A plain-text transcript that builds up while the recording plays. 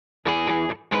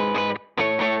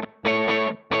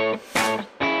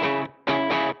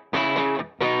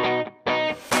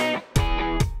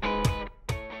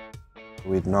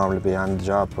We'd normally be on the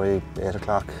job by 8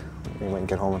 o'clock. We wouldn't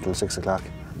get home until 6 o'clock.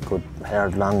 Good,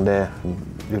 hard, long day.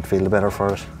 You'd feel the better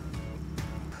for it.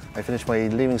 I finished my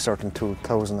Leaving Cert in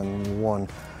 2001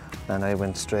 and I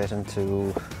went straight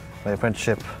into my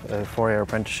apprenticeship, a 4-year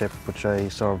apprenticeship, which I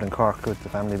served in Cork with the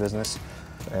family business,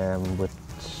 with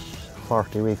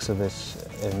 40 weeks of it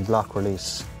in block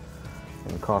release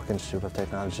in Cork Institute of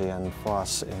Technology and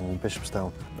FOSS in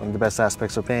Bishopstown. One of the best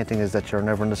aspects of painting is that you're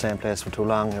never in the same place for too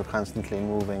long. You're constantly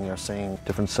moving, you're seeing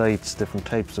different sites, different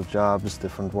types of jobs,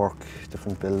 different work,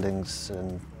 different buildings,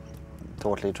 and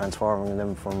totally transforming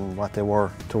them from what they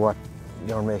were to what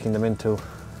you're making them into.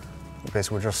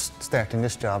 Basically, we're just starting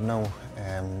this job now.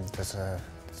 I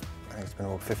think it's been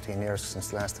about 15 years since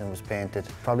the last time it was painted.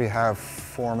 Probably have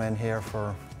 4 men here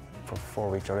for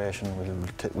 4-week duration.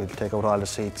 We'll take out all the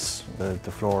seats, the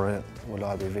floor will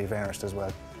all be re-varnished as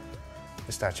well.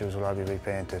 The statues will all be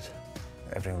repainted.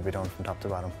 Everything will be done from top to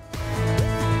bottom.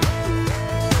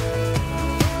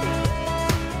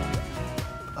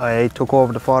 I took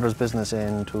over the father's business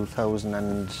in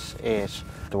 2008,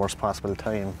 the worst possible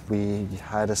time. We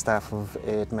had a staff of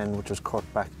 8 men, which was cut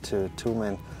back to 2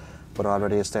 men, but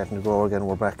already it's starting to grow again.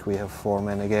 We're back, we have 4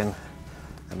 men again,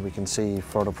 and we can see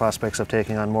further prospects of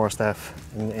taking on more staff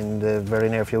in the very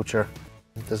near future.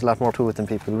 There's a lot more to it than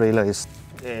people realise.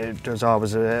 There's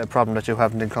always a problem that you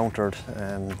haven't encountered.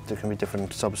 There can be different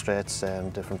substrates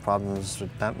and different problems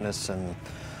with dampness and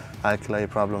alkali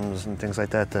problems and things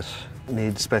like that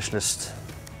need specialist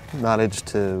knowledge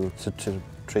to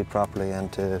treat properly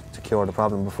and to cure the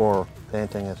problem before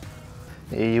painting it.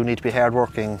 You need to be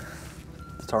hard-working,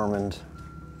 determined,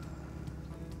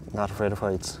 not afraid of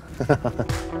heights.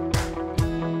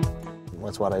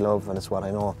 That's what I love and it's what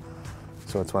I know,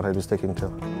 so it's what I'll be sticking to.